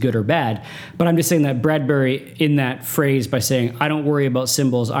think is good or bad, but I'm just saying that Bradbury, in that phrase, by saying, I don't worry about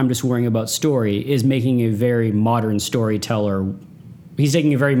symbols, I'm just worrying about story, is making a very modern storyteller. He's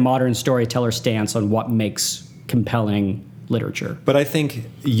taking a very modern storyteller stance on what makes compelling literature. But I think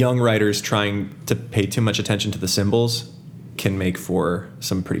young writers trying to pay too much attention to the symbols can make for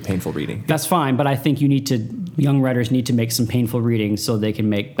some pretty painful reading. That's fine, but I think young writers need to make some painful reading so they can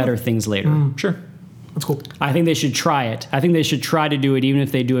make better things later. Sure. That's cool. I think they should try it. I think they should try to do it even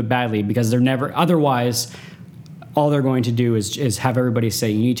if they do it badly, because they're never, otherwise all they're going to do is have everybody say,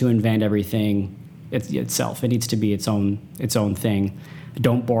 you need to invent everything itself. It needs to be its own thing.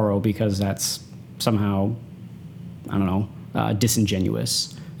 Don't borrow, because that's somehow, I don't know,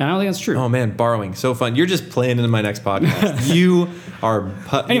 disingenuous. And I don't think that's true. Oh man, borrowing, so fun. You're just playing into my next podcast. You are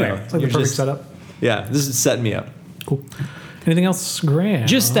Anyway, It's like the perfect setup. Yeah, this is setting me up. Cool. Anything else, Graham?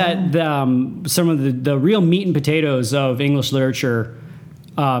 Just that some of the real meat and potatoes of English literature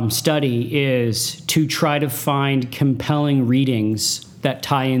study is to try to find compelling readings that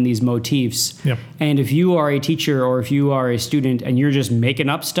tie in these motifs. Yep. And if you are a teacher or if you are a student and you're just making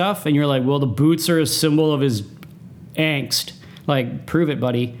up stuff and you're like, well, the boots are a symbol of his angst, like, prove it,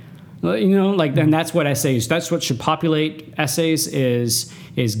 buddy. Then that's what essays, that's what should populate essays is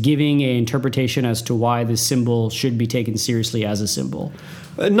giving an interpretation as to why this symbol should be taken seriously as a symbol.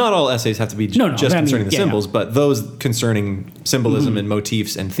 Not all essays have to be just concerning the symbols, but those concerning symbolism and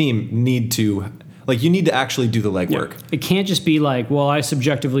motifs and theme need to, you need to actually do the legwork. Yeah. It can't just be like, well, I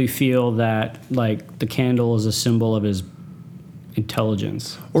subjectively feel that, like, the candle is a symbol of his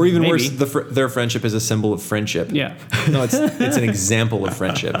intelligence. Or even worse, their friendship is a symbol of friendship. Yeah. No, it's an example of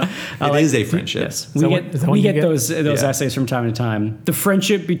friendship. It is a friendship. Yes. We get those essays from time to time. The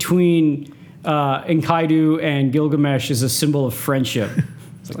friendship between Enkidu and Gilgamesh is a symbol of friendship.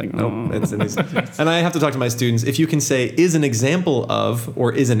 It's like, and I have to talk to my students. If you can say is an example of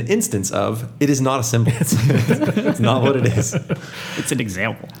or is an instance of, it is not a symbol. It's not what it is. It's an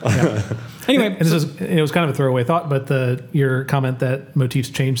example. Yeah. Anyway, it was kind of a throwaway thought, but your comment that motifs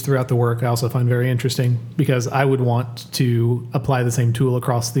change throughout the work I also find very interesting, because I would want to apply the same tool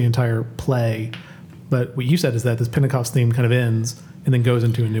across the entire play. But what you said is that this Pentecost theme kind of ends and then goes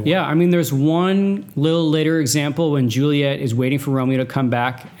into a new one. Yeah, I mean, there's one little later example when Juliet is waiting for Romeo to come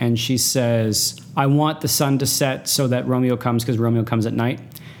back, and she says, I want the sun to set so that Romeo comes, because Romeo comes at night.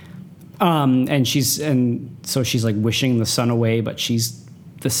 And so she's like wishing the sun away, but she's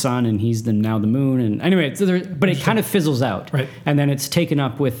the sun and he's now the moon. And anyway, but it kind of fizzles out. Right. And then it's taken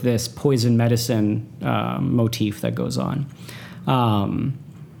up with this poison medicine motif that goes on.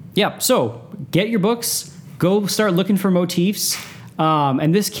 So get your books, go start looking for motifs.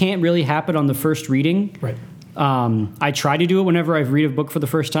 And this can't really happen on the first reading. Right. I try to do it whenever I read a book for the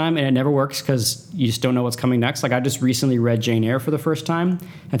first time, and it never works because you just don't know what's coming next. Like, I just recently read Jane Eyre for the first time,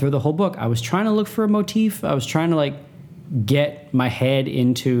 and through the whole book, I was trying to look for a motif. I was trying to get my head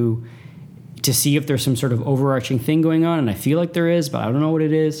to see if there's some sort of overarching thing going on, and I feel like there is, but I don't know what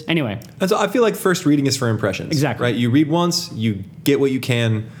it is. Anyway. And so I feel like first reading is for impressions. Exactly. Right? You read once, you get what you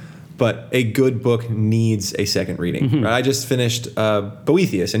can, but a good book needs a second reading. Mm-hmm. Right? I just finished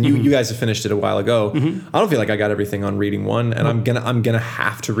Boethius, and you guys have finished it a while ago. Mm-hmm. I don't feel like I got everything on reading one, and I'm gonna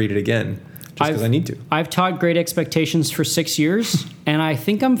have to read it again just because I need to. I've taught Great Expectations for 6 years, and I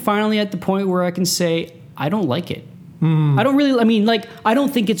think I'm finally at the point where I can say I don't like it. I don't really. I mean, I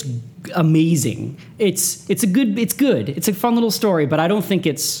don't think it's amazing. It's good. It's a fun little story, but I don't think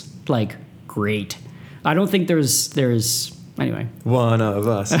it's great. I don't think there's. Anyway. One of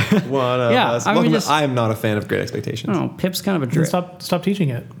us. One of us. I am not a fan of Great Expectations. Oh, Pip's kind of a jerk. Stop teaching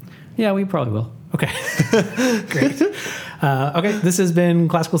it. Yeah, we probably will. Okay. Great. Okay, this has been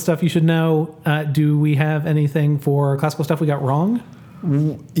Classical Stuff You Should Know. Do we have anything for classical stuff we got wrong?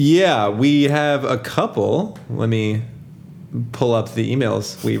 Yeah, we have a couple. Let me pull up the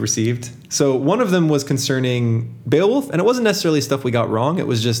emails we received. So one of them was concerning Beowulf, and it wasn't necessarily stuff we got wrong. It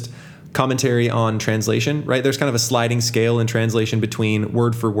was just commentary on translation, right? There's kind of a sliding scale in translation between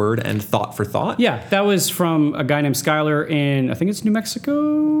word for word and thought for thought. Yeah, that was from a guy named Skylar in, I think it's New Mexico.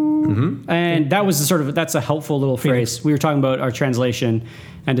 Mm-hmm. And that was that's a helpful little phrase. We were talking about our translation,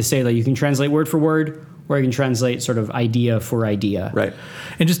 and to say that you can translate word for word, or you can translate sort of idea for idea. Right.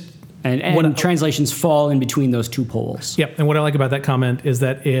 And translations fall in between those two poles. Yep. And what I like about that comment is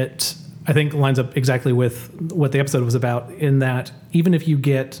that it, I think, lines up exactly with what the episode was about, in that even if you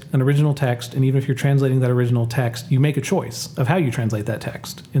get an original text, and even if you're translating that original text, you make a choice of how you translate that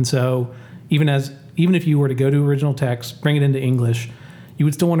text. And so even if you were to go to original text, bring it into English, you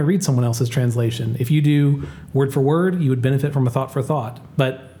would still want to read someone else's translation. If you do word for word, you would benefit from a thought for thought.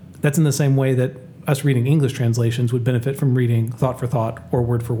 But that's in the same way that us reading English translations would benefit from reading thought for thought or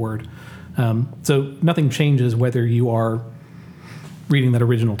word for word. So nothing changes whether you are reading that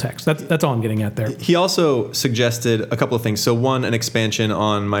original text. That's all I'm getting at there. He also suggested a couple of things. So one, an expansion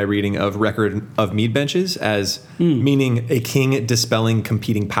on my reading of Record of Mead Benches as meaning a king dispelling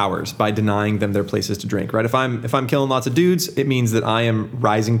competing powers by denying them their places to drink. Right? If I'm killing lots of dudes, it means that I am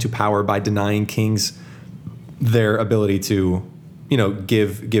rising to power by denying kings their ability to,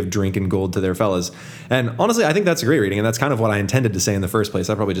 give drink and gold to their fellas. And honestly, I think that's a great reading, and that's kind of what I intended to say in the first place.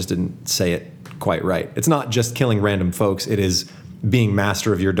 I probably just didn't say it quite right. It's not just killing random folks. It is being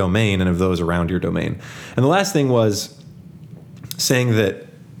master of your domain and of those around your domain. And the last thing was saying that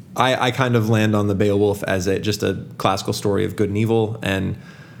I kind of land on the Beowulf as just a classical story of good and evil and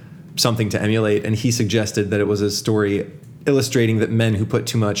something to emulate. And he suggested that it was a story illustrating that men who put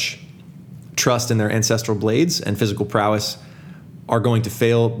too much trust in their ancestral blades and physical prowess are going to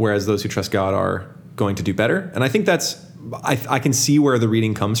fail, whereas those who trust God are going to do better. And I think I can see where the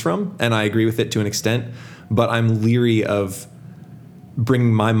reading comes from, and I agree with it to an extent, but I'm leery of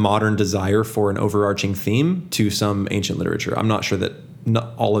bring my modern desire for an overarching theme to some ancient literature. I'm not sure that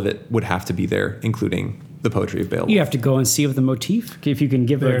not all of it would have to be there, including the poetry of Beowulf. You have to go and see the motif if you can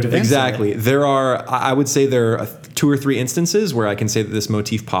give a defense. Exactly. There are, I would say there are 2 or 3 instances where I can say that this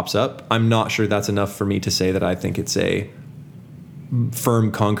motif pops up. I'm not sure that's enough for me to say that I think it's a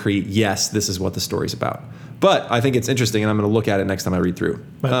firm, concrete, yes, this is what the story's about. But I think it's interesting, and I'm going to look at it next time I read through.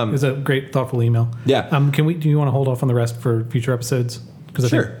 It's a great, thoughtful email. Yeah. Do you want to hold off on the rest for future episodes?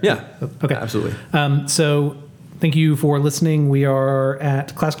 Sure. Yeah. Okay. Absolutely. So thank you for listening. We are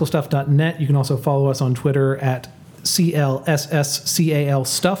at classicalstuff.net. You can also follow us on Twitter at CLSSCAL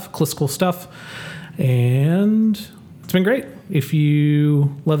Stuff, Classical Stuff. And it's been great. If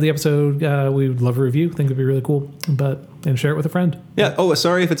you love the episode, we would love a review. I think it'd be really cool. And share it with a friend. Yeah. Oh,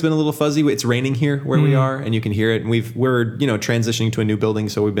 sorry if it's been a little fuzzy. It's raining here where we are, and you can hear it. And we're transitioning to a new building,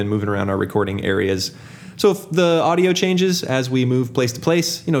 so we've been moving around our recording areas. So if the audio changes as we move place to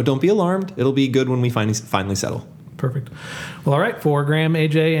place, don't be alarmed. It'll be good when we finally settle. Perfect. Well, all right. For Graham,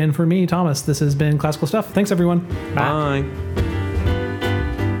 AJ, and for me, Thomas, this has been Classical Stuff. Thanks, everyone. Bye.